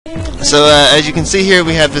So as you can see here,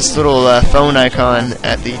 we have this little phone icon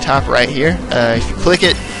at the top right here. If you click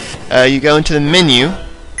it, you go into the menu,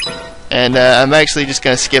 and I'm actually just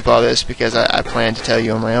going to skip all this because I plan to tell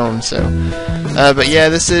you on my own. So, but yeah,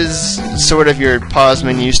 this is sort of your pause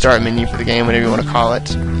menu, start menu for the game, whatever you want to call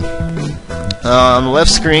it. On the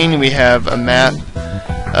left screen, we have a map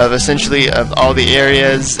of essentially of all the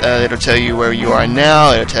areas. It'll tell you where you are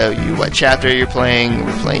now. It'll tell you what chapter you're playing.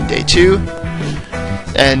 We're playing day 2.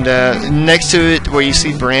 And next to it, where you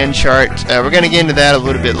see brand chart, we're going to get into that a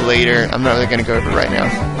little bit later. I'm not really going to go over it right now.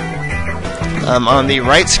 On the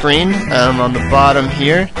right screen, on the bottom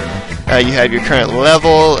here, you have your current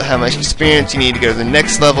level, how much experience you need to go to the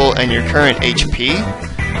next level, and your current HP.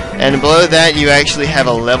 And below that, you actually have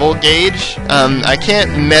a level gauge. I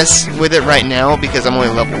can't mess with it right now because I'm only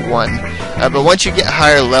level 1. But once you get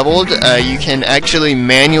higher leveled, you can actually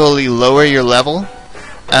manually lower your level.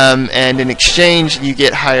 And in exchange, you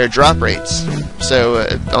get higher drop rates. So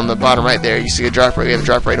on the bottom right there, you see a drop rate. We have a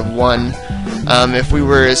drop rate of 1. If we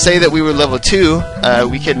were, say that we were level 2,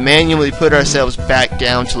 we could manually put ourselves back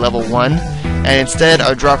down to level 1, and instead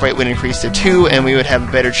our drop rate would increase to 2, and we would have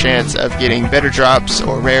a better chance of getting better drops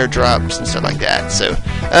or rare drops and stuff like that. So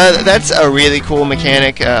that's a really cool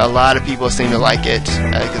mechanic. A lot of people seem to like it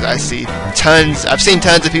because I've seen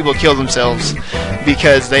tons of people kill themselves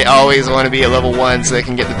because they always want to be at level 1 so they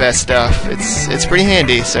can get the best stuff. It's pretty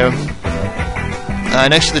handy. So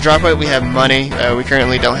next to the drop rate, we have money. We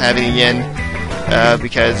currently don't have any yen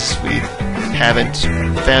because we haven't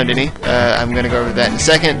found any. I'm going to go over that in a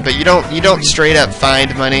second. But you don't straight up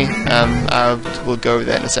find money. We'll go over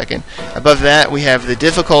that in a second. Above that, we have the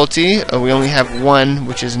difficulty. We only have 1,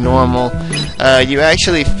 which is normal. You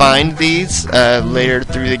actually find these later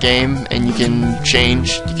through the game, and you can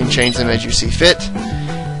change them as you see fit.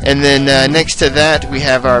 And then next to that, we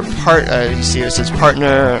have our you see it says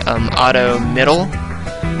partner auto middle.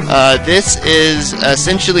 This is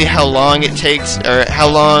essentially how long it takes, or how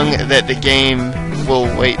long that the game will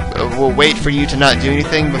wait for you to not do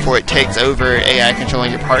anything before it takes over AI controlling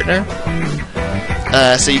your partner.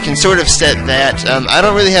 So you can sort of set that. I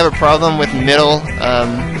don't really have a problem with middle,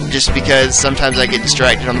 just because sometimes I get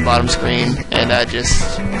distracted on the bottom screen, and I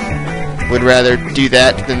just would rather do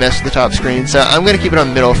that than mess with the top screen. So I'm going to keep it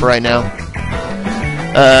on middle for right now.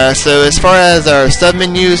 So as far as our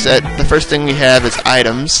submenus, the first thing we have is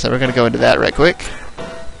items. So we're going to go into that right quick.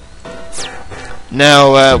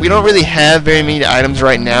 Now, we don't really have very many items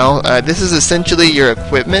right now. This is essentially your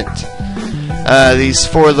equipment. These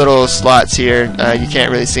 4 little slots here, you can't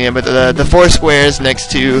really see them, but the 4 squares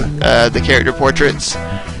next to the character portraits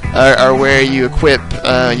are where you equip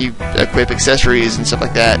accessories and stuff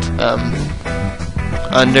like that.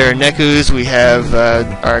 Under Neku's, we have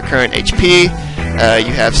our current HP.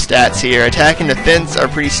 You have stats here. Attack and defense are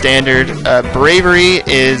pretty standard. Bravery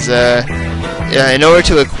is, in order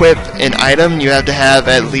to equip an item, you have to have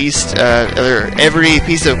at least, every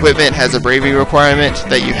piece of equipment has a bravery requirement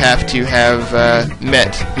that you have to have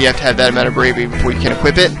met. You have to have that amount of bravery before you can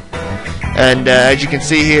equip it. And as you can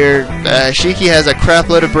see here, Shiki has a crap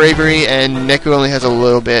load of bravery, and Neku only has a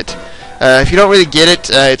little bit. If you don't really get it,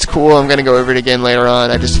 it's cool. I'm going to go over it again later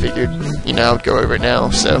on. I just figured, I would go over it now.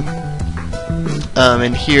 So.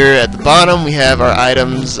 And here at the bottom we have our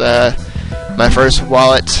items. My first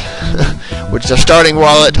wallet, which is our starting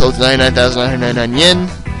wallet, holds 99,999 yen,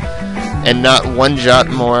 and not 1 jot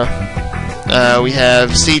more. We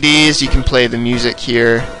have CDs, you can play the music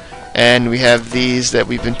here, and we have these that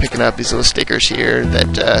we've been picking up, these little stickers here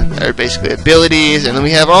that are basically abilities, and then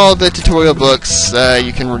we have all the tutorial books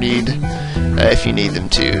you can read if you need them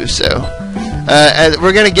to. So.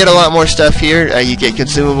 We're going to get a lot more stuff here. You get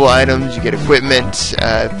consumable items, you get equipment,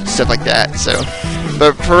 stuff like that. So,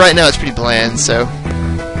 but for right now, it's pretty bland. So,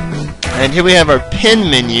 and here we have our pin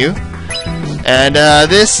menu, and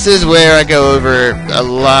this is where I go over a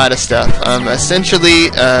lot of stuff.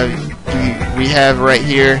 Essentially, we have right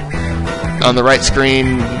here on the right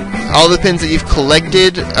screen all the pins that you've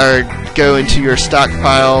collected go into your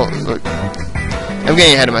stockpile. I'm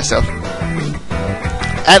getting ahead of myself.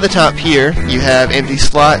 At the top here, you have empty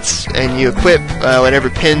slots, and you equip whatever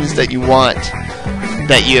pins that you want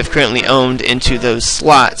that you have currently owned into those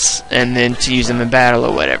slots, and then to use them in battle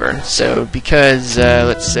or whatever. So because,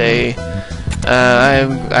 let's say,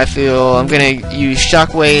 I feel I'm going to use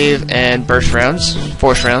Shockwave and Burst rounds,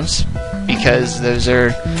 Force rounds, because those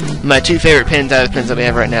are my 2 favorite pins out of the pins that we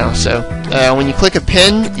have right now. So when you click a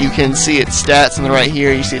pin, you can see its stats on the right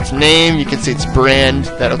here. You see its name, you can see its brand,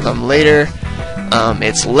 that'll come later.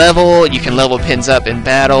 Its level, you can level pins up in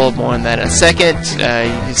battle, more on that in a second. You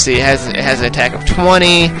can see it has an attack of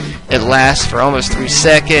 20, It lasts for almost 3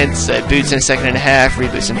 seconds. It boots in a second and a half,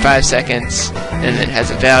 reboots in 5 seconds, and it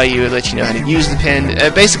has a value. It lets you know how to use the pin.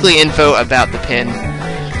 Basically info about the pin.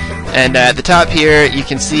 And at the top here, you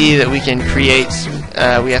can see that we can create,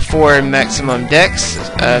 we have 4 maximum decks.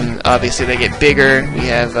 Obviously they get bigger. We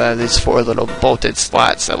have these 4 little bolted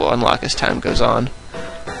slots that will unlock as time goes on.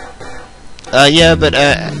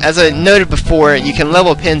 As I noted before, you can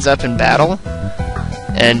level pins up in battle.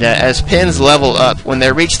 And as pins level up, when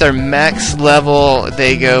they reach their max level,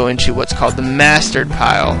 they go into what's called the mastered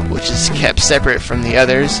pile, which is kept separate from the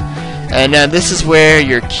others. And this is where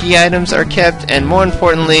your key items are kept, and more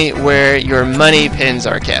importantly, where your money pins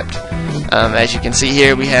are kept. As you can see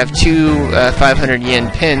here, we have 2 500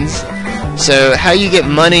 yen pins. So how you get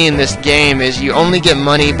money in this game is you only get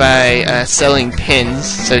money by selling pins.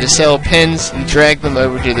 So to sell pins, you drag them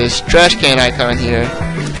over to this trash can icon here,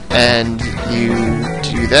 and you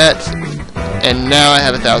do that, and now I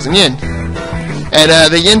have 1,000 yen.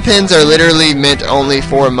 And the yen pins are literally meant only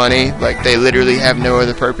for money, like they literally have no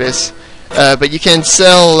other purpose. But you can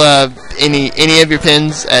sell any of your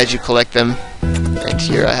pins as you collect them. And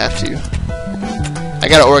here I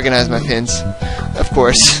gotta organize my pins, of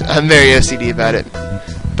course. I'm very OCD about it.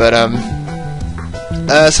 But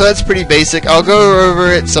so that's pretty basic. I'll go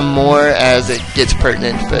over it some more as it gets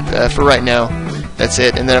pertinent, but for right now, that's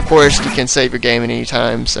it. And then of course you can save your game at any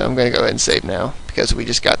time, so I'm gonna go ahead and save now because we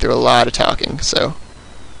just got through a lot of talking. So,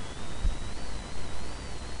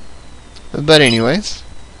 but anyways,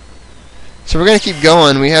 so we're gonna keep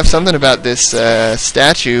going. We have something about this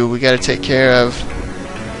statue we got to take care of,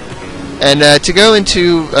 and to go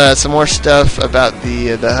into some more stuff about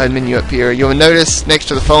the HUD menu up here, you'll notice next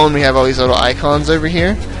to the phone we have all these little icons over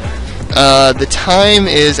here. The time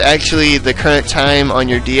is actually the current time on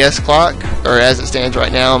your DS clock, or as it stands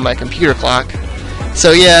right now on my computer clock.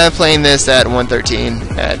 So yeah, I'm playing this at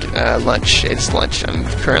 1:13 at lunch. It's lunch. I'm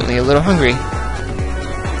currently a little hungry.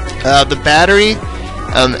 The battery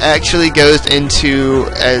actually goes into,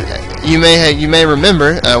 you may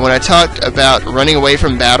remember when I talked about running away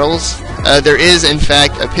from battles, there is in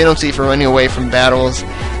fact a penalty for running away from battles.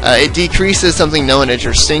 It decreases something known as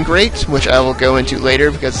your sync rate, which I will go into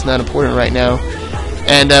later because it's not important right now.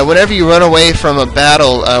 And whenever you run away from a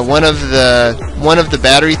battle, one of the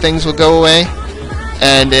battery things will go away,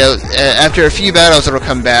 and after a few battles it'll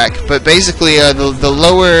come back. But basically, the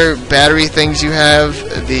lower battery things you have,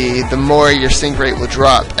 the more your sync rate will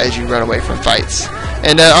drop as you run away from fights.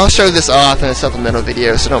 And I'll show this off in a supplemental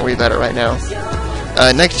video, so don't worry about it right now.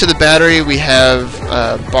 Next to the battery we have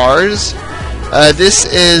bars. This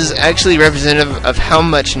is actually representative of how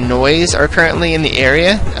much noise are currently in the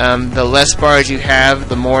area. The less bars you have,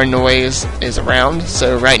 the more noise is around.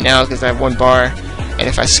 So right now, because I have 1 bar, and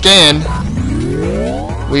if I scan,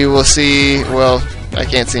 we will see, well, I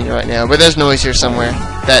can't see it right now, but there's noise here somewhere.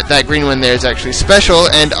 That green one there is actually special,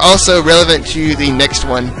 and also relevant to the next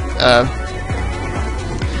one.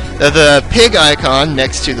 The pig icon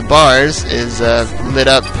next to the bars is lit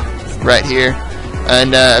up right here.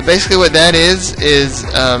 And basically what that is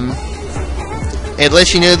it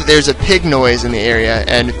lets you know that there's a pig noise in the area,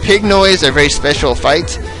 and pig noise are very special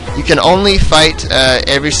fights. You can only fight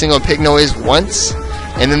every single pig noise once,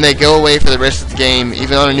 and then they go away for the rest of the game.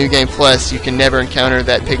 Even on a New Game Plus, you can never encounter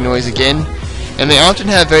that pig noise again, and they often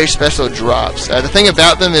have very special drops. The thing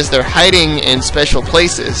about them is they're hiding in special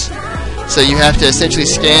places, so you have to essentially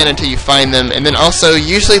scan until you find them. And then also,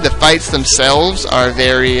 usually the fights themselves are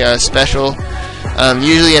very special.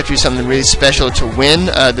 Usually you have to do something really special to win.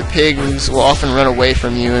 The pigs will often run away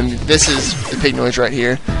from you, and this is the pig noise right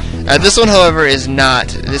here. This one, however, is not.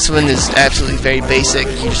 This one is absolutely very basic.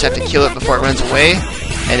 You just have to kill it before it runs away,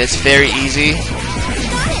 and it's very easy.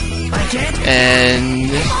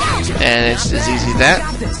 And it's as easy as that.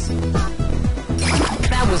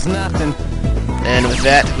 That was nothing. And with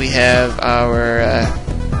that, we have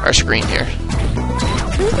our screen here.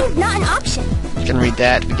 Not an option. You can read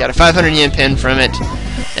that. We got a 500 yen pin from it,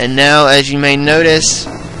 and now, as you may notice,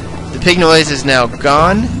 the pig noise is now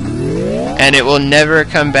gone, and it will never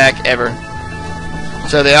come back ever.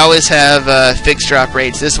 So they always have fixed drop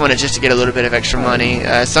rates. This one is just to get a little bit of extra money.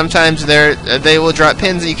 Sometimes they will drop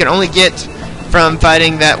pins that you can only get from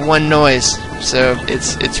fighting that one noise. So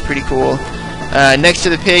it's pretty cool. Next to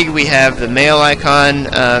the pig, we have the mail icon.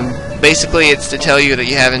 Basically, it's to tell you that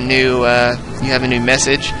you have a new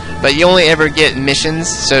message, but you only ever get missions.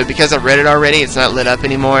 So because I've read it already, it's not lit up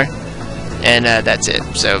anymore, and that's it.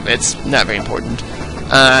 So it's not very important.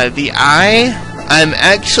 The eye, I'm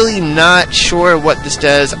actually not sure what this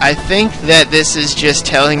does. I think that this is just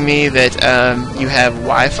telling me that you have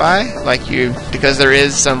Wi-Fi, because there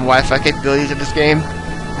is some Wi-Fi capability to this game.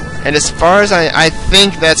 And as far as I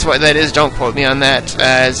think that's what that is. Don't quote me on that.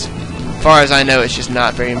 As far as I know, it's just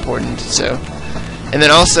not very important. So, and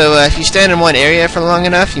then also, if you stand in one area for long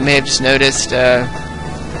enough, you may have just noticed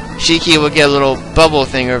Shiki will get a little bubble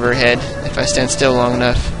thing over her head if I stand still long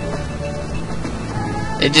enough.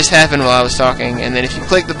 It just happened while I was talking, and then if you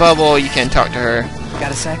click the bubble, you can talk to her.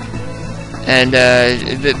 Got a sec? And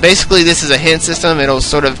basically, this is a hint system. It'll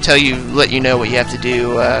sort of let you know what you have to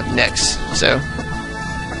do next. So,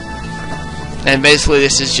 and basically,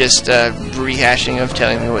 this is just rehashing of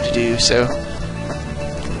telling me what to do. So,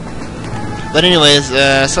 but anyways,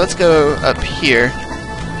 so let's go up here.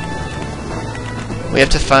 We have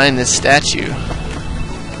to find this statue.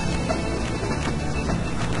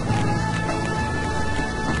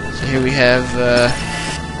 So here we have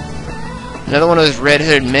another one of those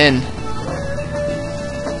red-hooded men.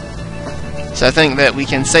 So I think that we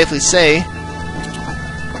can safely say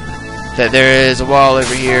that there is a wall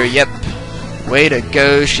over here. Yep. Way to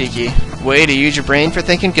go, Shiki. Way to use your brain for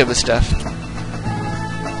thinking good with stuff.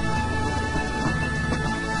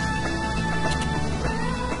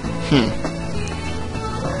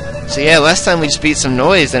 So yeah, last time we just beat some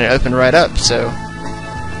noise and it opened right up, so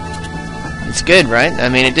it's good, right? I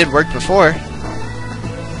mean, it did work before.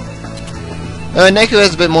 Neku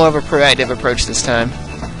has a bit more of a proactive approach this time.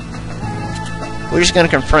 We're just gonna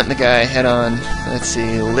confront the guy head on. Let's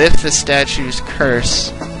see, lift the statue's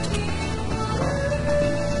curse.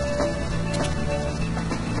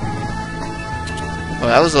 Well,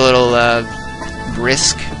 that was a little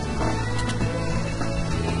brisk.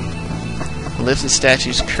 Lift the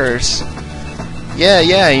statue's curse.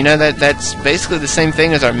 Yeah, you know, that's basically the same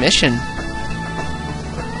thing as our mission.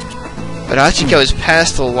 But Hachiko has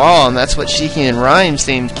passed the wall, and that's what Shiki and Rhyme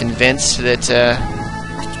seem convinced that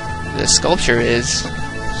the sculpture is.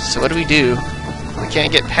 So what do? We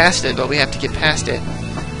can't get past it, but we have to get past it.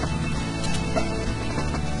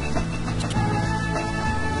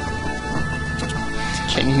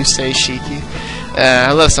 Can you say Shiki?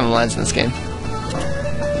 I love some lines in this game.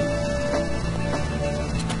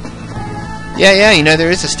 Yeah, you know,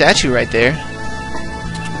 there is a statue right there.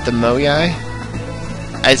 The Moai?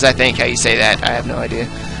 As I think how you say that, I have no idea.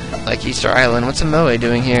 Like Easter Island. What's a Moai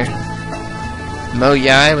doing here?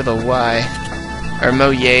 Moai with a Y. Or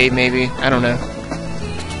Moye, maybe. I don't know.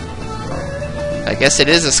 I guess it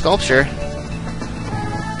is a sculpture.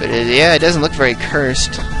 But yeah, it doesn't look very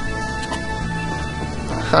cursed.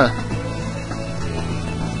 Huh.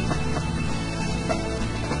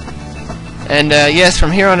 And yes,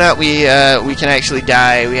 from here on out we can actually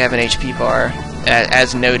die. We have an HP bar,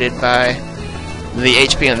 as noted by the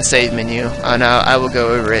HP on the save menu. Now I will go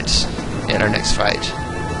over it in our next fight.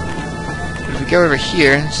 But if we go over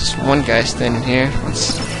here, there's just one guy standing here.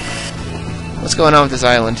 What's going on with this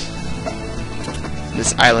island?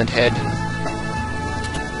 This island head.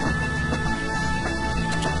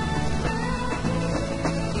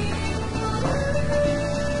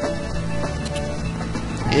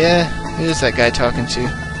 Yeah, who is that guy talking to?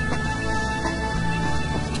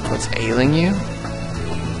 What's ailing you?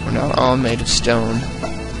 We're not all made of stone.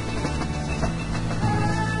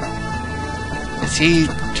 Is he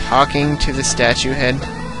talking to the statue head?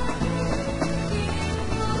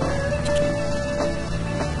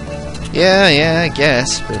 Yeah, I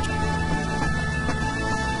guess, but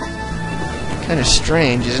kind of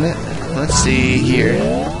strange, isn't it? Let's see here.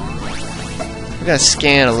 We're gonna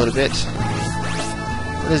scan a little bit.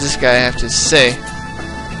 What does this guy have to say?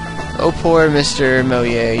 Oh, poor Mr.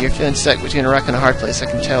 Moai, you're feeling stuck between a rock and a hard place, I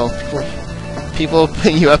can tell. People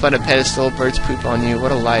put you up on a pedestal, birds poop on you,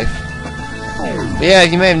 what a life. But yeah,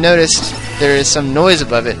 you may have noticed, there is some noise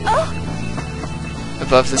above it.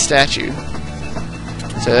 Above the statue.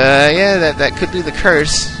 So, yeah, that could be the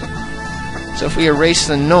curse. So if we erase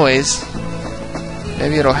the noise,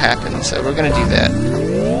 maybe it'll happen, so we're gonna do that.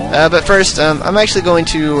 But first, I'm actually going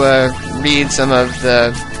to read some of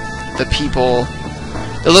the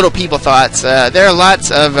little people thoughts. There are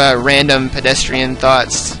lots of random pedestrian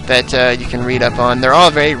thoughts that you can read up on. They're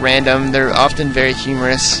all very random. They're often very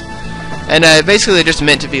humorous, and basically they're just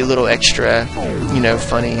meant to be little extra,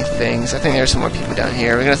 funny things. I think there's some more people down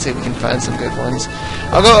here. We're gonna see if we can find some good ones.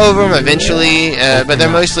 I'll go over them eventually, but they're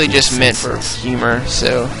mostly just meant for humor.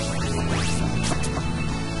 So.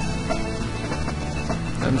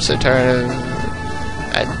 I'm so tired of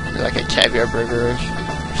like a caviar burger of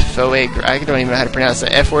faux egg. I don't even know how to pronounce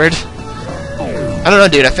the F word. I don't know,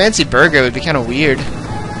 dude. A fancy burger would be kind of weird. Is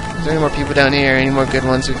there any more people down here? Any more good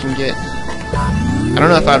ones we can get? I don't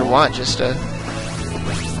know if I'd want just a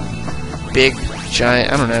big,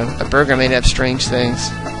 giant, I don't know, a burger made out of strange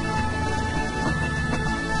things.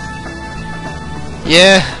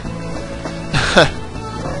 Yeah,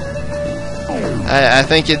 I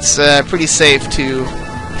think it's pretty safe to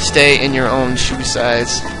stay in your own shoe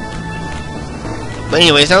size. But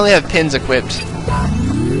anyways, I only have pins equipped.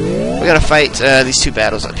 We gotta fight these two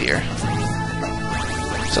battles up here.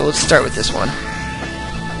 So let's start with this one.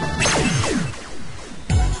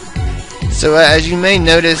 So as you may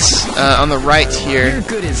notice on the right here,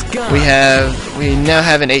 we now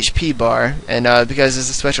have an HP bar, and because it's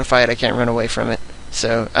a special fight, I can't run away from it.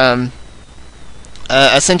 So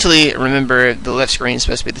essentially, remember the left screen is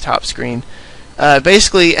supposed to be the top screen.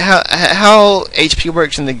 Basically, how HP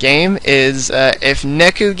works in the game is if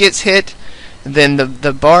Neku gets hit, then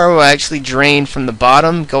the bar will actually drain from the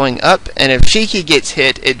bottom going up, and if Shiki gets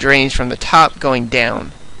hit, it drains from the top going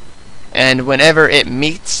down. And whenever it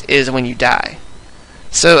meets is when you die.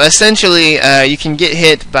 So essentially, you can get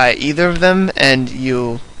hit by either of them, and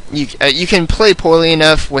you can play poorly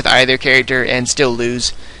enough with either character and still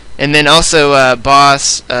lose. And then also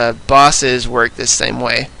bosses work the same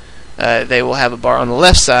way. They will have a bar on the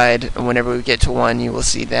left side, and whenever we get to one, you will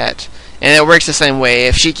see that. And it works the same way.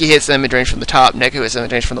 If Shiki hits them, it drains from the top. Neku hits them, it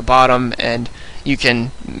drains from the bottom. And you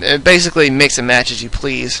can basically mix and match as you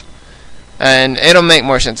please. And it'll make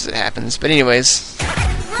more sense as it happens. But anyways,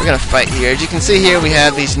 we're gonna fight here. As you can see here, we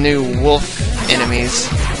have these new wolf enemies.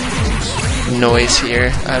 Noise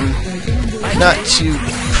here. I'm not too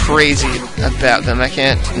crazy about them. I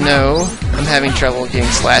can't. No, I'm having trouble getting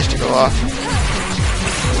Slash to go off.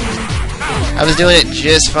 I was doing it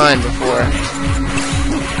just fine before.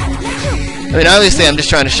 I mean, obviously, I'm just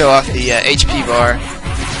trying to show off the HP bar,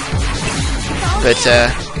 but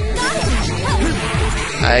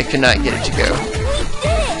I could not get it to go.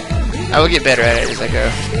 I will get better at it as I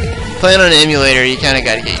go. Playing on an emulator, you kind of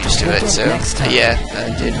got to get used to it. So yeah, I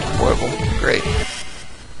did horrible. Great.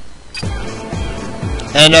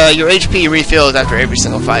 And your HP refills after every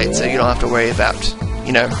single fight, so you don't have to worry about,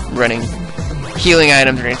 you know, running healing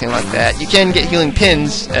items or anything like that. You can get healing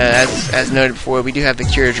pins, as noted before. We do have the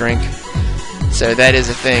cure drink, so that is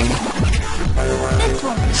a thing.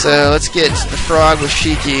 So let's get the frog with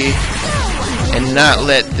Shiki and not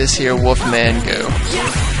let this here wolfman go.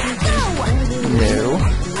 No.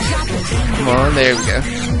 Come on, there we go.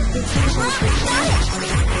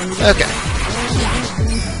 Okay.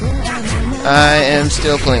 I am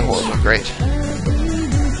still playing horrible. Great.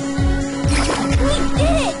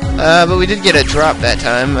 But we did get a drop that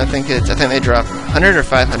time. I think they dropped 100 or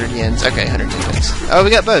 500 yens. Okay, 100 yens. Oh, we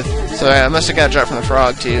got both. So I must have got a drop from the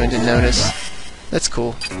frog too and didn't notice. That's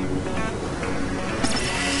cool.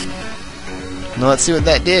 Now let's see what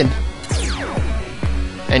that did.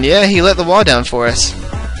 And yeah, he let the wall down for us.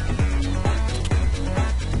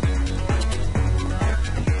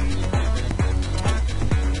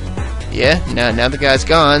 Yeah, now the guy's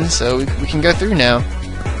gone, so we can go through now.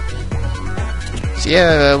 So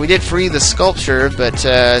yeah, we did free the sculpture, but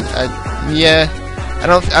yeah, I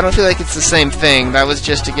don't feel like it's the same thing. That was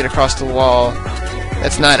just to get across the wall.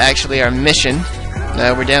 That's not actually our mission.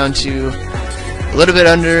 We're down to a little bit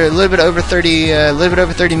over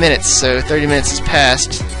 30 minutes. So 30 minutes has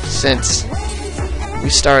passed since we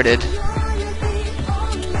started.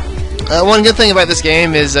 One good thing about this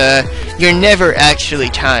game is you're never actually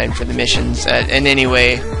timed for the missions in any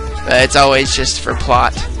way. It's always just for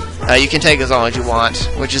plot. You can take as long as you want,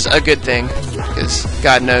 which is a good thing, because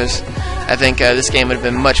God knows, I think this game would have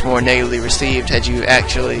been much more negatively received had you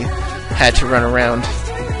actually had to run around.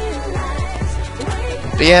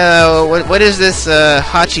 But yeah, what is this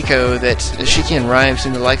Hachiko that Shiki and Rhyme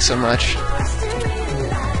seem to like so much?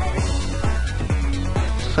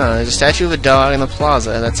 Huh, there's a statue of a dog in the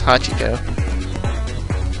plaza. That's Hachiko.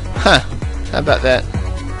 Huh, how about that?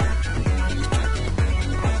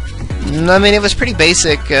 I mean, it was pretty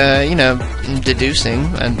basic, you know, deducing,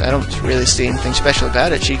 and I don't really see anything special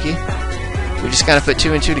about it, Shiki. We just kind of put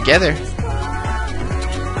 2 and 2 together.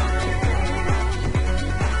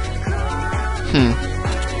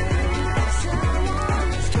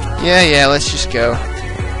 Yeah, let's just go.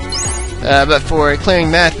 But for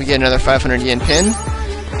clearing that, we get another 500 yen pin,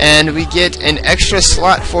 and we get an extra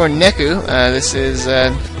slot for Neku. This is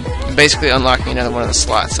basically unlocking another one of the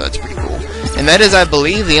slots, so that's pretty cool. And that is, I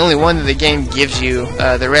believe, the only one that the game gives you.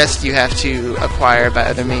 The rest you have to acquire by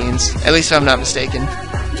other means, at least if I'm not mistaken.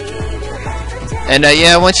 And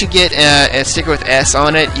yeah, once you get a sticker with S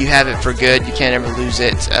on it, you have it for good. You can't ever lose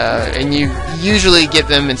it. And you usually get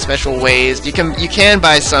them in special ways. You can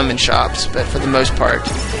buy some in shops, but for the most part,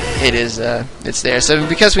 it's there. So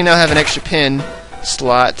because we now have an extra pin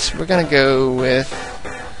slot, we're gonna go with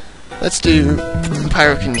Let's do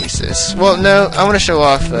pyrokinesis. Well, no, I want to show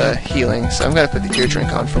off healing, so I'm going to put the gear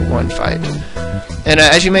drink on for one fight. And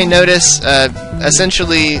as you may notice,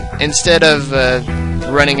 essentially, instead of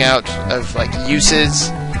running out of like uses,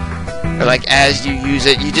 or like as you use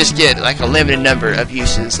it, you just get like a limited number of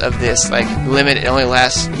uses of this. Like limit, it only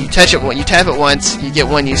lasts. You touch it, you tap it once, you get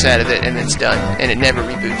one use out of it, and it's done, and it never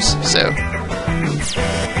reboots. So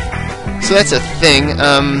that's a thing.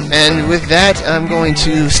 And with that, I'm going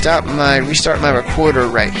to restart my recorder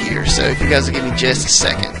right here. So if you guys will give me just a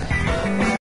second.